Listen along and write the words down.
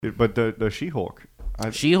But the She-Hulk.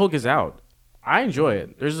 She-Hulk is out. I enjoy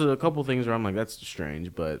it. There's a couple things where I'm like, that's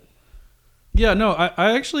strange, but Yeah, no,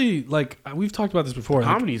 I actually like. We've talked about this before.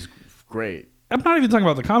 comedy's great. I'm not even talking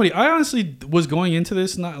about the comedy. I honestly was going into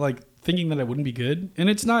this not like thinking that it wouldn't be good, and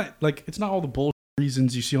it's not all the bullshit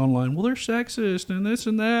reasons you see online. Well, they're sexist and this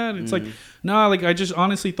and that. It's like, nah, like I just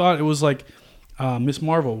honestly thought it was like Miss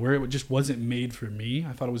Marvel, where it just wasn't made for me.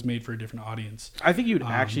 I thought it was made for a different audience. I think you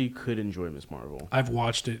actually could enjoy Miss Marvel. I've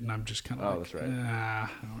watched it and I'm just kind of that's right. I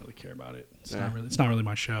don't really care about it. It's not really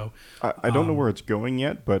my show. I don't know where it's going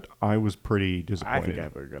yet, but I was pretty disappointed. I think I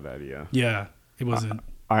have a good idea. Yeah, it wasn't.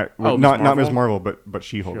 Not Ms. Marvel, but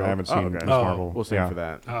She-Hulk. I haven't seen Ms. Marvel. We'll save for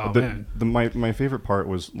that. Oh, man. My favorite part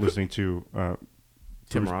was listening to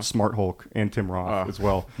Tim Roth, Smart Hulk, and Tim Roth as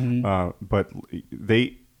well. Mm-hmm. But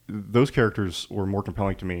those characters were more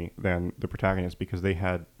compelling to me than the protagonist because they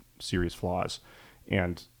had serious flaws,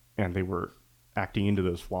 and they were acting into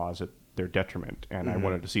those flaws at their detriment, and I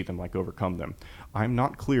wanted to see them like overcome them. I'm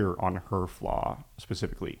not clear on her flaw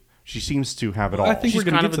specifically. She seems to have it all. I think we're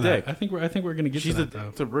She's going to kind get of to a that. I think we're going to get to that,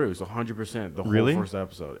 though. to Bruce, 100%. The whole Really? first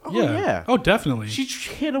episode. Oh, Yeah. yeah. Oh, definitely. She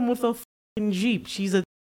hit him with a fucking Jeep. She's a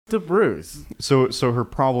to Bruce. So her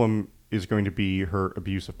problem is going to be her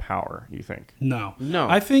abuse of power, you think? No.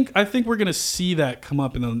 I think we're going to see that come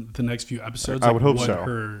up in the next few episodes. I would hope what so.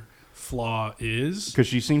 Her flaw is, Because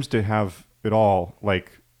she seems to have it all.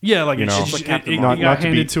 Like yeah, like you know, it not got to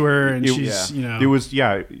handed be- to her, and it- she's it was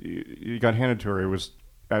it got handed to her. It was.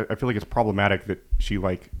 I feel like it's problematic that she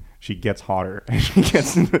gets hotter and she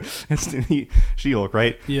gets into the She-Hulk,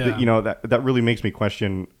 right? Yeah. That really makes me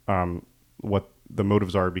question what the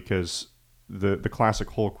motives are, because the classic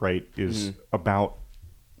Hulk, right, is about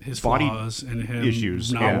his body flaws and him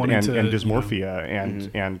issues not and wanting to, dysmorphia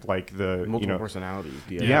and like the Multiple personalities.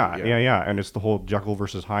 Yeah, and it's the whole Jekyll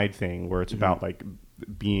versus Hyde thing where it's about like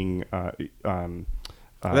being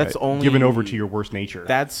that's only given over to your worst nature.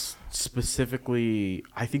 That's specifically,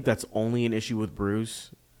 I think that's only an issue with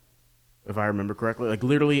Bruce, if I remember correctly. Like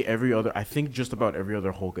literally I think just about every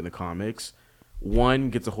other Hulk in the comics,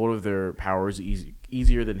 one gets a hold of their powers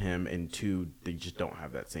easier than him, and two, they just don't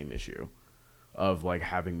have that same issue of like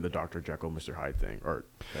having the Dr. Jekyll, Mr. Hyde thing. Or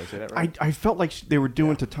did I say that right? I felt like they were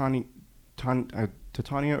doing Titania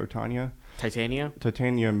Titania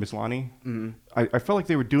Mislani. I felt like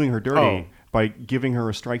they were doing her dirty by giving her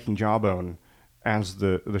a striking jawbone as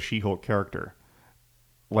the She-Hulk character.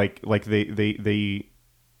 Like they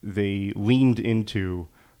leaned into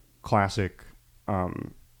classic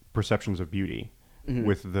perceptions of beauty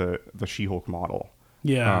with the She-Hulk model.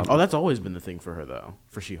 Yeah. That's always been the thing for her though,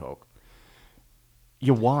 for She-Hulk.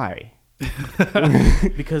 Yeah, why?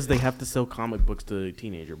 Because they have to sell comic books to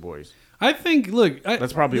teenager boys. I think. Look,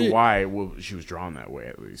 that's probably why she was drawn that way,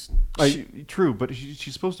 at least. True, but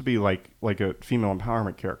she's supposed to be like a female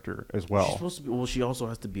empowerment character as well. She's supposed to be. Well, she also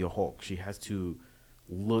has to be a Hulk. She has to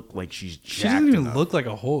look like she's jacked. She doesn't even enough. look like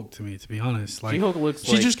a Hulk to me, to be honest. Like She-Hulk looks.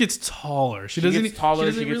 She just gets taller. She doesn't gets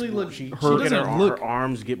taller. She doesn't really look. She doesn't look. Her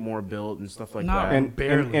arms get more built and stuff like Not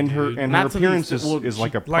that. And her appearance is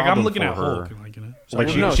like a problem like I'm looking for at her. Hulk. Like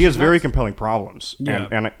Sorry. she has very compelling problems, Yeah.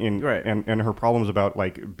 and her problems about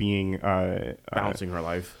like being balancing her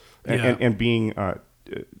life and being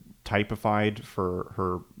typified for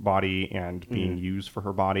her body and being used for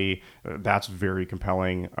her body. That's very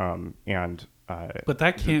compelling. But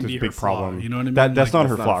that can't be her big problem. flaw. You know what I mean? That's not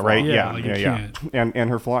her not flaw, a right? flaw. Yeah. And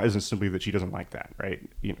her flaw isn't simply that she doesn't like that, right?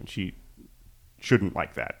 She shouldn't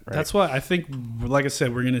like that, right? That's why I think, like I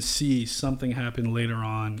said, we're gonna see something happen later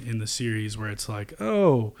on in the series where it's like,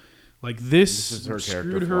 oh, like this is her character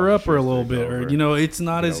screwed flaw. her up She or a has to little get bit, over or it. it's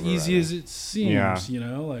not as over easy it. as it seems.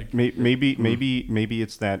 Yeah. Like Maybe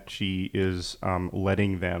it's that she is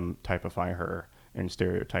letting them typify her and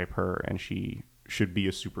stereotype her, and she should be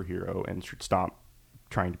a superhero and should stop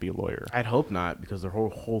trying to be a lawyer. I'd hope not, because their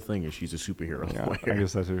whole thing is she's a superhero. I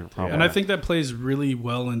guess that's a problem. And I think that plays really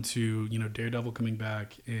well into Daredevil coming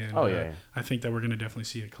back, and I think that we're going to definitely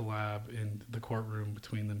see a collab in the courtroom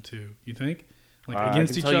between them two. You think, like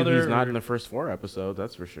against each other? He's not in the first 4 episodes,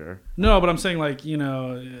 that's for sure. No, but I'm saying like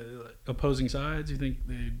opposing sides. You think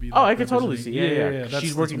they'd be? I could totally see. Yeah. That's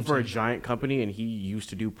She's working what for I'm a giant company, and he used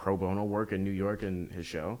to do pro bono work in New York in his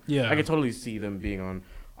show. Yeah, I could totally see them being on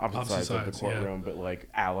opposite sides of the courtroom, yeah. but like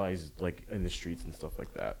allies, like in the streets and stuff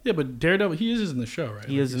like that. Yeah, but Daredevil, he is in the show, right?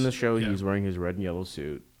 He is in the show. Yeah. He's wearing his red and yellow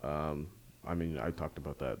suit. I mean, I talked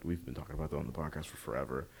about that. We've been talking about that on the podcast for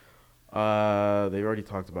forever. They already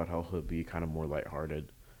talked about how he'll be kind of more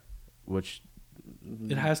lighthearted, which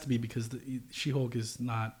it has to be because the She-Hulk is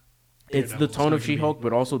not. It's the tone of She-Hulk,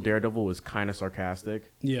 but also Daredevil was kind of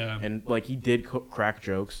sarcastic. Yeah. And like he did crack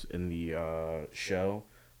jokes in the show,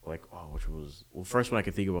 like first one I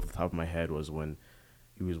could think of off the top of my head was when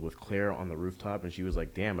he was with Claire on the rooftop, and she was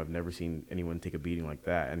like, "Damn, I've never seen anyone take a beating like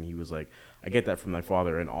that." And he was like, "I get that from my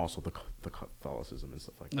father, and also the Catholicism and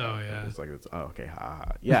stuff like that." Oh yeah, okay,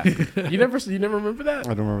 ha. Yeah, you never remember that?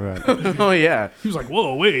 I don't remember that. Oh yeah, he was like,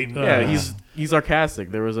 "Whoa, wait." Yeah, he's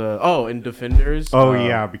sarcastic. There was in Defenders.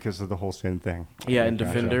 Yeah, because of the whole sin thing. Yeah, in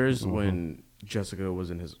Defenders when Jessica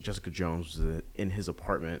Jones was in his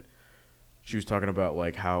apartment, she was talking about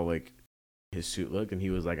like how like his suit looked, and he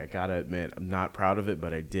was like, "I gotta admit, I'm not proud of it,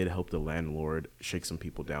 but I did help the landlord shake some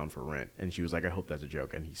people down for rent." And she was like, "I hope that's a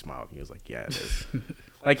joke," and he smiled. And he was like, "Yeah, it is."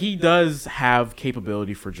 Like he does have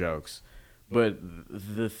capability for jokes, but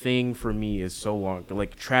the thing for me is so long.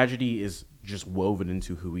 Like tragedy is just woven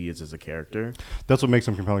into who he is as a character. That's what makes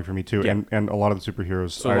him compelling for me too. Yeah. And a lot of the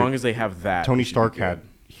superheroes. So long as they have that, Tony Stark had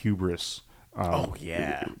hubris.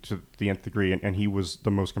 To the nth degree, and he was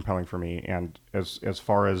the most compelling for me. And as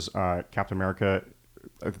far as Captain America,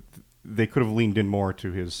 they could have leaned in more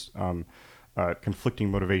to his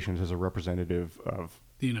conflicting motivations as a representative of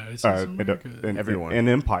the United States of America. Everyone, an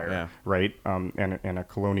empire, right? And a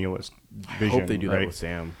colonialist vision. I hope they do that with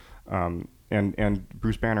Sam. And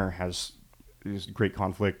Bruce Banner has this great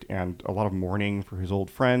conflict and a lot of mourning for his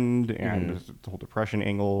old friend and the whole depression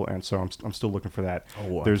angle, and so I'm still looking for that. I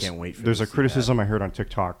can't wait for There's a criticism I heard on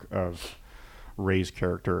TikTok of Ray's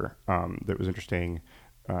character that was interesting,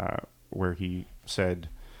 where he said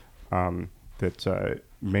that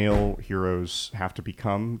male heroes have to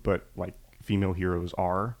become, but like female heroes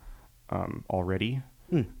are already,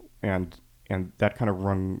 and that kind of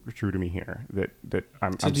rung true to me here. That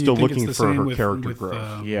I'm still looking for her character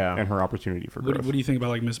growth, and her opportunity for growth. What do you think about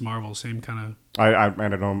like Miss Marvel? Same kind of. I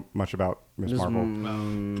don't know much about Miss Marvel.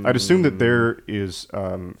 I'd assume that there is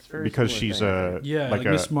because she's a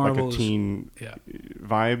teen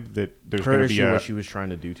vibe, that there's going to be what she was trying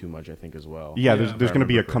to do too much, I think, as well. Yeah, there's going to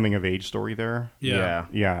be a coming of age story there.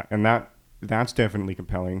 Yeah, and that's definitely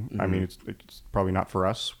compelling. I mean, it's probably not for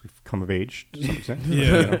us. We've come of age to some extent. I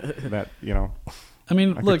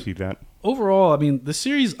mean, I look, could see that. Overall, I mean, the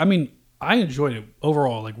series, I enjoyed it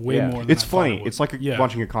overall, like way more than it's funny. It's like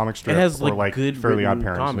watching a comic strip. It has or like good Fairly Odd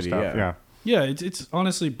Parents comedy, and stuff. Yeah, it's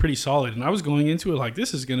honestly pretty solid. And I was going into it like,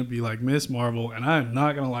 this is going to be like Miss Marvel, and I'm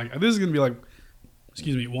not going to like, this is going to be like,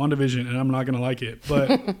 WandaVision, and I'm not going to like it.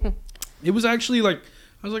 But it was actually like,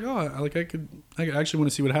 I was like, I could actually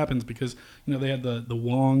want to see what happens, because they had the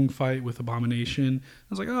Wong fight with Abomination. I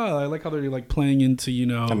was like, I like how they're like playing into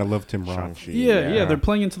And I love Tim Roth. Yeah, they're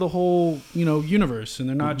playing into the whole universe, and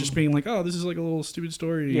they're not just being like, this is like a little stupid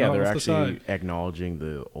story. Yeah, they're actually acknowledging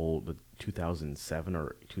the 2007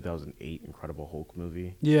 or 2008 Incredible Hulk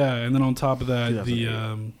movie. Yeah, and then on top of that,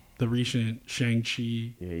 the recent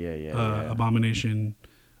Shang-Chi, Abomination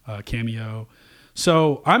cameo.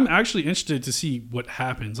 So I'm actually interested to see what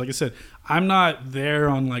happens. Like I said, I'm not there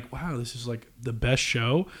on like, wow, this is like the best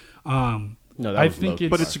show. No, I think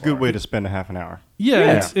but it's a good way to spend a half an hour.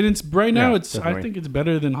 Yeah. It's right now. Definitely. I think it's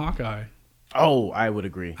better than Hawkeye. Oh, I would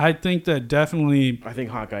agree. I think that definitely. I think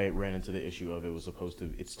Hawkeye ran into the issue of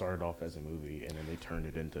it started off as a movie, and then they turned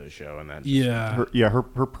it into a show, and that.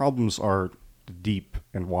 Her problems are deep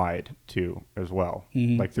and wide too, as well.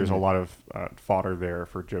 Like there's a lot of fodder there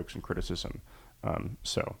for jokes and criticism.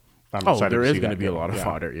 So I'm excited there to is see going that to be a lot of go.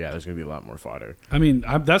 fodder. Yeah, there's going to be a lot more fodder. I mean,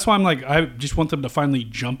 that's why I'm like, I just want them to finally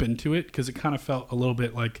jump into it, because it kind of felt a little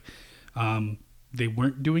bit like they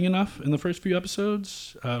weren't doing enough in the first few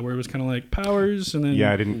episodes, where it was kind of like powers, and then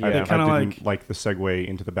I didn't like the segue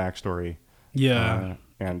into the backstory. Yeah.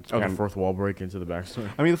 And the fourth wall break into the backstory.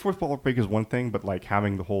 I mean, the fourth wall break is one thing, but like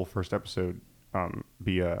having the whole first episode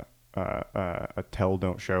be a tell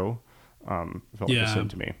don't show felt like a sin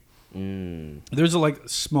to me. There's like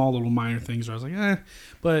small little minor things where I was like,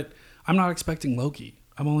 but I'm not expecting Loki.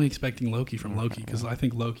 I'm only expecting Loki from Loki, because I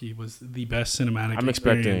think Loki was the best cinematic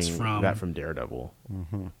experience from Daredevil.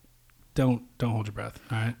 Don't hold your breath.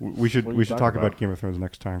 All right. We should talk about Game of Thrones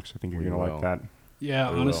next time, because I think you're gonna like that. Yeah,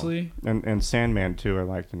 honestly. And Sandman too. I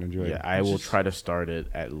liked and enjoyed. Yeah, I will try to start it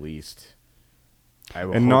at least.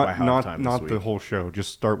 And not the whole show.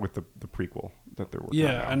 Just start with the prequel that they're working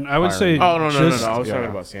on. And I would say. Oh no! I was talking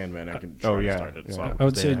about Sandman. I can try to start it. Yeah. So I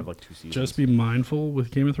would say have like 2 seasons. Just be mindful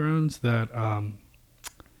with Game of Thrones that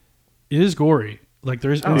it is gory. Like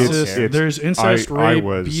there's incest, rape,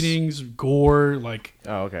 beatings, gore. Like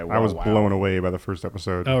okay. I was blown away by the first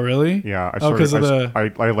episode. Oh really? Yeah. I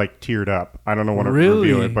like teared up. I don't know what to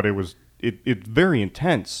reveal it, but it's very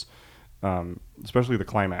intense. especially the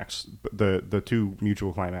climax. The two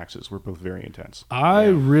mutual climaxes were both very intense. I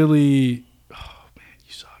really, oh man,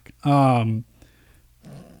 you suck.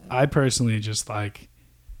 I personally just like,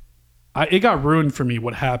 it got ruined for me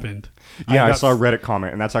what happened. Yeah, I saw a Reddit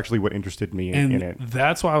comment, and that's actually what interested me in it.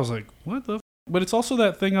 That's why I was like, what the? But it's also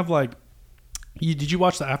that thing of like, did you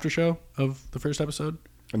watch the after show of the first episode?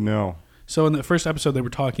 No. So in the first episode, they were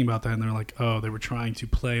talking about that, and they're like, oh, they were trying to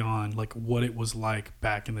play on like what it was like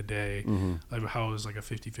back in the day, like how it was like a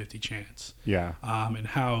 50-50 chance. Yeah. And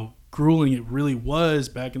how grueling it really was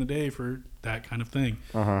back in the day for that kind of thing.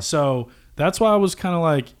 So that's why I was kind of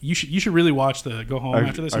like, you should really watch go home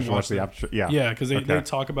after this and watch the after. Yeah. Yeah, because they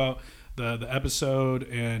talk about the episode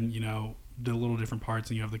and the little different parts,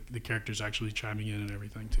 and you have the characters actually chiming in and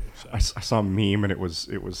everything too. So. I saw a meme, and it was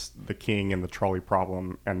the king and the trolley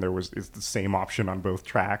problem, and it's the same option on both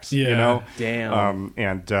tracks. Yeah. You know? Damn.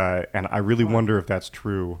 And I really wonder if that's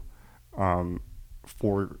true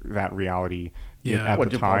for that reality at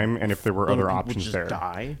the time, and if there were other options just there.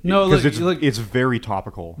 Die? No, because it's very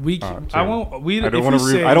topical. I won't. I don't want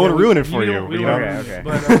to ruin it for you. Okay.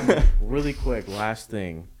 But really quick, last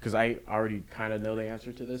thing, because I already kind of know the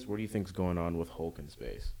answer to this. What do you think's going on with Hulk in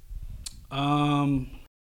space?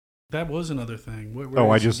 That was another thing. I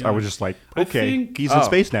was just like, okay, he's in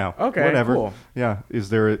space now. Okay, whatever. Cool. Yeah, is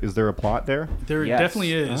there a plot there? There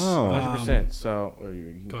definitely is. 100%. So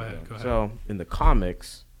go ahead. So in the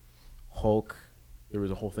comics, Hulk, there was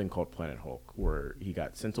a whole thing called Planet Hulk, where he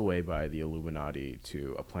got sent away by the Illuminati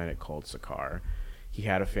to a planet called Sakaar. He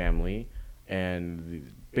had a family, and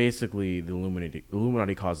basically the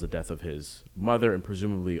Illuminati caused the death of his mother and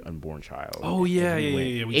presumably unborn child. Oh yeah.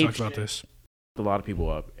 We talked about this. A lot of people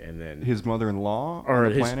up, and then his mother-in-law or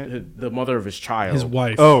on the planet? the mother of his child, his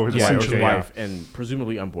wife. Oh, his wife, and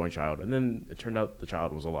presumably unborn child. And then it turned out the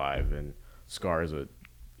child was alive, and Sakaar is a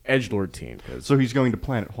edgelord teen. So he's going to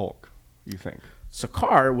Planet Hulk, you think?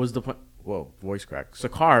 Sakaar was voice crack.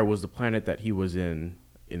 Sakaar was the planet that he was in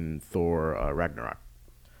Thor Ragnarok.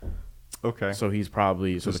 Okay. So he's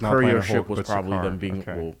probably the courier ship was probably them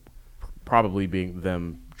being probably being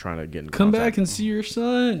them trying to get in Come contact. back and see your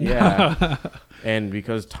son. Yeah. And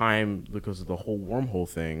because of the whole wormhole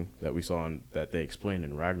thing that we saw that they explained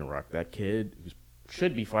in Ragnarok, that kid who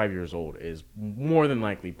should be 5 years old is more than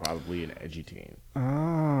likely probably an edgy teen.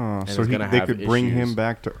 Ah, so they could bring him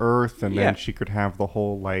back to Earth, and then she could have the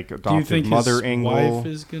whole like adopted mother angle. Do you think his wife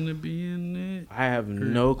is gonna be in it? I have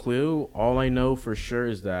no clue. All I know for sure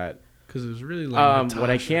is that because it was really like what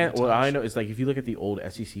I know is like if you look at the old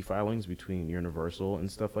SEC filings between Universal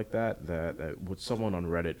and stuff like that what someone on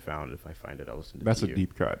Reddit found. If I find it, I'll send it to you. That's a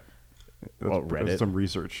deep cut. Reddit. That's some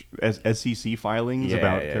research. SEC filings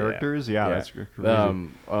about characters. Yeah, that's crazy.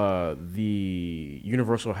 The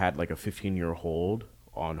Universal had like a 15-year hold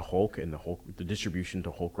on Hulk and the distribution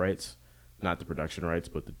to Hulk rights, not the production rights,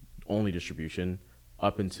 but the only distribution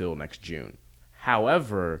up until next June.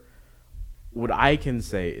 However, what I can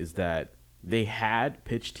say is that they had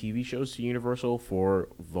pitched TV shows to Universal for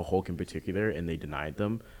the Hulk in particular, and they denied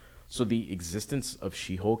them. So the existence of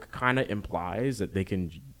She-Hulk kind of implies that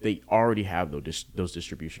they already have those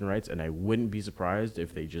distribution rights, and I wouldn't be surprised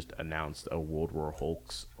if they just announced a World War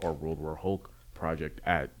Hulk project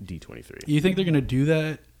at D23. You think they're going to do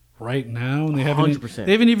that right now? And they 100%.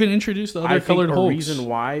 They haven't even introduced the other colored Hulks. Reason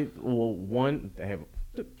why? Well, one, they have.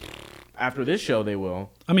 After this show, they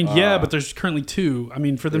will. I mean, but there's currently two. I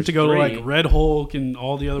mean, for them to go to like Red Hulk and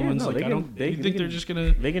all the other ones, they're just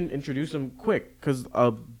gonna. They can introduce them quick because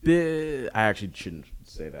a bit. I actually shouldn't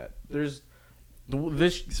say that. There's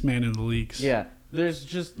this man in the leaks. Yeah, there's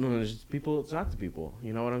just people. It's not the people.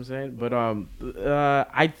 You know what I'm saying? But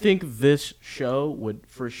I think this show would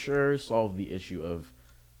for sure solve the issue of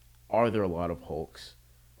are there a lot of Hulks,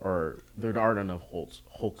 or there aren't enough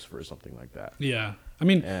Hulks for something like that. Yeah. I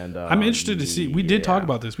mean, and, I'm interested to see. We did talk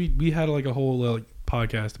about this. We had like a whole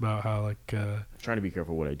podcast about how like. Trying to be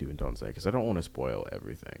careful what I do and don't say because I don't want to spoil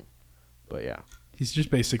everything. But yeah, he's just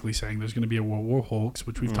basically saying there's going to be a World War Hulks,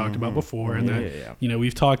 which we've talked about before, and that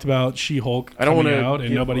we've talked about She-Hulk. I don't want to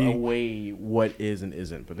give away what is and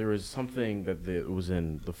isn't, but there is something that was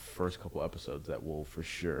in the first couple episodes that will for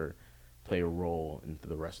sure play a role into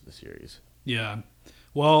the rest of the series. Yeah,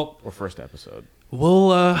 well, or first episode.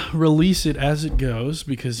 We'll release it as it goes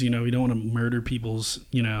because, we don't want to murder people's,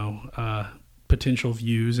 potential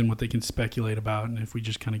views and what they can speculate about. And if we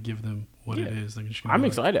just kind of give them what it is, they're just going to I'm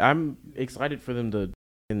excited. I'm excited for them to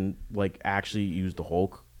actually use the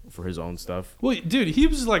Hulk for his own stuff. Well, dude, he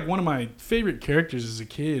was like one of my favorite characters as a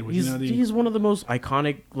kid. He's one of the most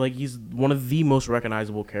iconic, he's one of the most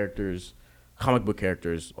recognizable characters, comic book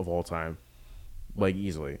characters of all time. like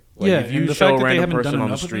easily. Like, Yeah, if you and the show fact a that they random haven't person done on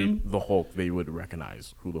the enough of street him. the Hulk, they would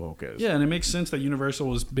recognize who the Hulk is. Yeah, and it makes sense that Universal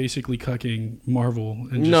was basically cucking Marvel.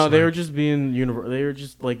 And just No, they like- were just being They were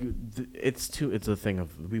just like, it's a thing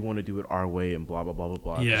of we want to do it our way and blah blah blah blah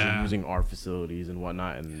blah. 'cause Yeah. you're using our facilities and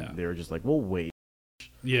whatnot, and they were just like, we'll wait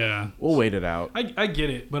it out. I get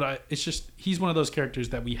it, but it's just he's one of those characters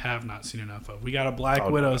that we have not seen enough of. We got a Black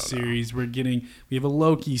Widow series. We have a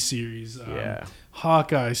Loki series.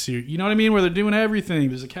 Hawkeye series. You know what I mean? Where they're doing everything.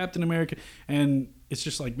 There's a Captain America, and it's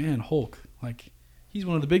just like, man, Hulk. Like, he's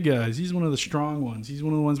one of the big guys. He's one of the strong ones. He's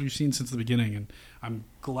one of the ones we've seen since the beginning, and I'm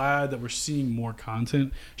glad that we're seeing more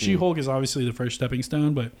content. She-Hulk is obviously the first stepping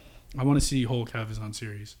stone, but I want to see Hulk have his own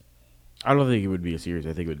series. I don't think it would be a series.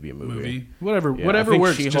 I think it would be a movie. Whatever I think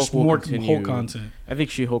works. She-Hulk Just will more continue- Hulk content. I think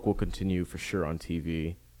She-Hulk will continue for sure on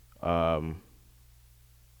TV.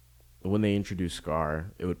 When they introduce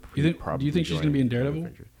Scar, it would probably. Do you think she's going to be in Daredevil?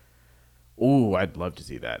 Ooh, I'd love to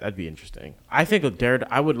see that. That'd be interesting. I think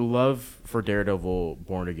I would love for Daredevil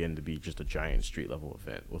Born Again to be just a giant street level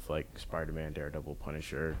event with like Spider-Man, Daredevil,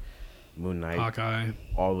 Punisher, Moon Knight, Hawkeye,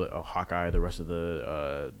 Hawkeye, the rest of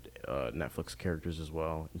the Netflix characters as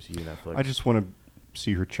well. MCU Netflix. I just want to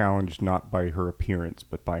see her challenged not by her appearance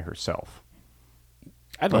but by herself.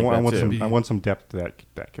 I want I want some depth to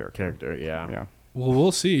that character. Yeah. Well,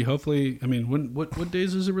 we'll see. Hopefully, I mean, what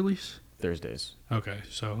days does it release? Thursdays. Okay,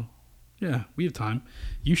 so yeah, we have time.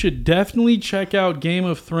 You should definitely check out Game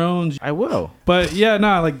of Thrones. I will. But yeah,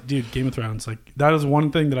 like, dude, Game of Thrones, like, that is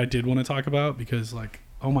one thing that I did want to talk about because, like,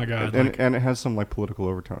 oh my god, and it has some like political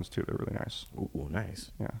overtones too. They're really nice. Ooh,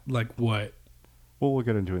 nice. Yeah. Like what? Well, we'll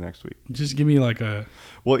get into it next week. Just give me like a.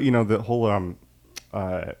 Well, the whole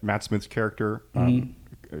Matt Smith's character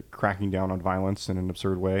cracking down on violence in an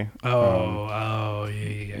absurd way.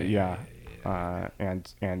 Yeah.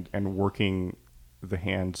 And working the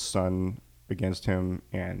Hand's son against him,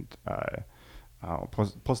 and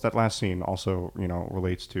plus that last scene also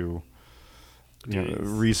relates to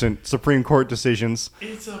recent Supreme Court decisions.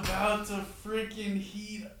 It's about to freaking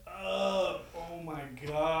heat up. Oh my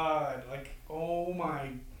god! Like, oh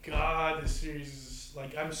my god, this series is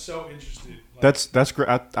like, I'm so interested. Like, That's great.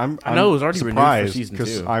 I know it was already renewed for surprised season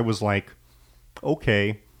because 2. I was like,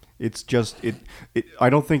 okay, it's just it. I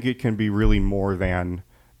don't think it can be really more than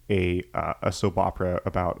a soap opera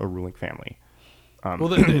about a ruling family. well,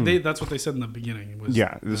 that's what they said in the beginning. Was,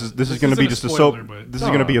 this is going to be just a soap. This is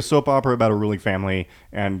going to be a soap opera about a ruling family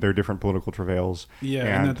and their different political travails. Yeah,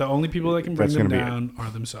 and that the only people that can bring them down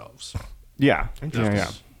are themselves. Yeah.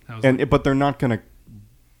 But they're not going to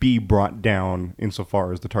be brought down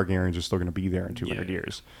insofar as the Targaryens are still going to be there in 200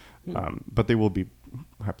 years. But they will be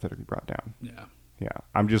hypothetically brought down. Yeah.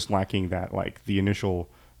 I'm just lacking that, like, the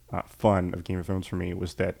initial fun of Game of Thrones for me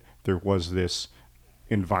was that there was this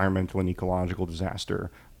environmental and ecological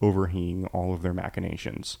disaster overhanging all of their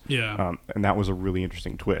machinations. Yeah. And that was a really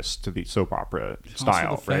interesting twist to the soap opera style,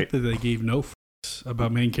 also the fact that they gave no f***s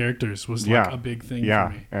about main characters was like a big thing for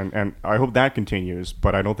me. And I hope that continues,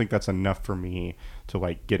 but I don't think that's enough for me to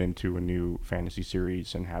like get into a new fantasy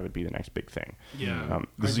series and have it be the next big thing. Yeah.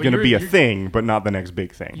 This is going to be a thing, but not the next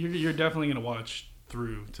big thing. You're definitely going to watch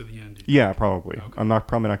through to the end. Yeah, probably. Okay. I'm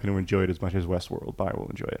probably not going to enjoy it as much as Westworld, but I will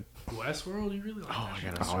enjoy it. Westworld, you really like?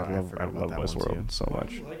 I love Westworld so much. Why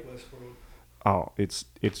do you like Westworld? Oh, it's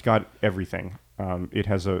got everything. It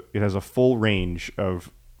has a full range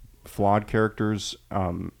of flawed characters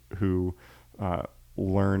who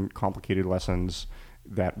learn complicated lessons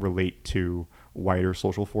that relate to wider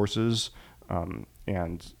social forces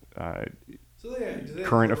and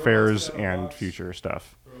current affairs and future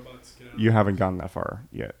stuff. You haven't gotten that far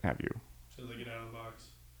yet, have you? So they get out of the box.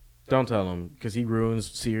 Don't tell him, because he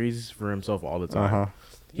ruins series for himself all the time.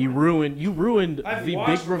 You ruined the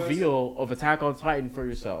big reveal of Attack on Titan for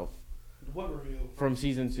yourself. What reveal? From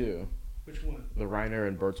season 2. Which one? The Reiner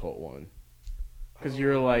and Bertolt one. Because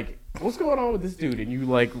you're like, what's going on with this dude? And you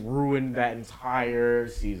like ruined that entire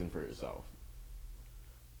season for yourself.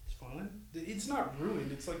 It's fun. It's not ruined.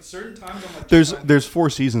 It's like certain times I'm like, there's 4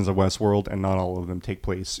 seasons of Westworld, and not all of them take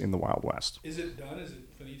place in the Wild West. Is it done? Is it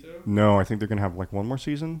finito? No, I think they're gonna have like one more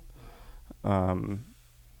season. Don't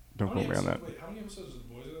quote me on that. Wait, how many episodes is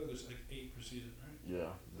The Boys? There's like 8 per season, right?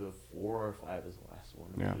 Yeah, the 4 or 5 is the last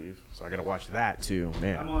one. Yeah. I believe. So I gotta watch that too,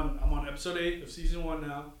 man. I'm on episode 8 of season 1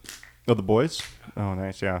 now. Oh, The Boys. Oh,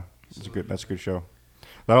 nice. Yeah, that's a good show.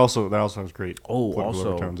 That also has great. Oh, political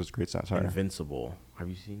also overtones. It's great satire. Invincible. Have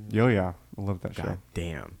you seen? Oh yeah, I love that show. God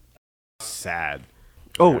damn. Sad.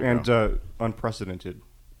 Oh, and Unprecedented,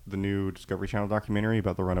 the new Discovery Channel documentary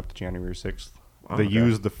about the run up to January 6th. They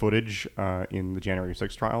used the footage in the January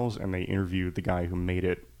 6th trials, and they interviewed the guy who made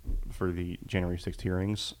it for the January 6th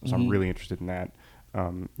hearings. So I'm really interested in that.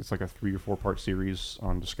 It's like a 3 or 4 part series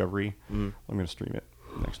on Discovery. I'm going to stream it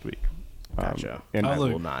next week. Gotcha. And I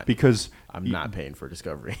will not. Because I'm not paying for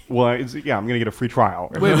Discovery. Well, I'm going to get a free trial.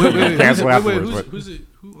 Wait. Cancel afterwards. Who's it?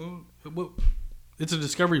 What? It's a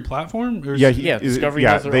Discovery platform? Or Discovery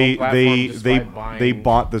has their own platform despite buying... They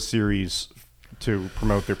bought the series to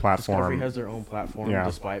promote their platform. Discovery has their own platform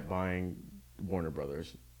despite buying Warner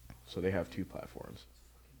Brothers. So they have 2 platforms.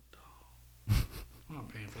 I'm not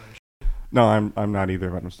paying for that. No, I'm not either,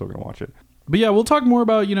 but I'm still going to watch it. But yeah, we'll talk more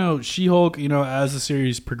about, She-Hulk, as the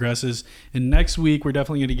series progresses. And next week, we're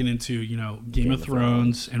definitely going to get into, Game of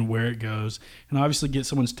Thrones and where it goes. And obviously get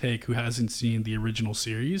someone's take who hasn't seen the original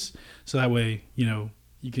series. So that way,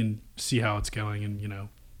 you can see how it's going and,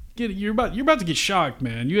 you're about to get shocked,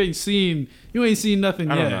 man. You ain't seen nothing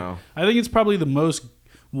yet. I don't know. I think it's probably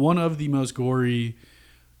one of the most gory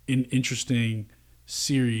and interesting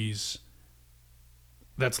series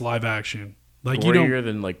that's live action. Like gorier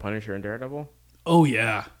than like Punisher and Daredevil? Oh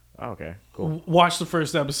yeah. Oh, okay, cool. Watch the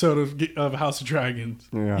first episode of House of Dragons.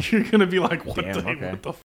 Yeah. You're gonna be like, what the f-?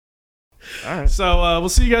 All right. So we'll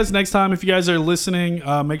see you guys next time. If you guys are listening,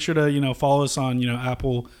 make sure to follow us on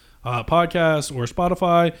Apple Podcasts or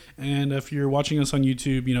Spotify. And if you're watching us on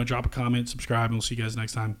YouTube, drop a comment, subscribe, and we'll see you guys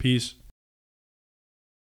next time. Peace.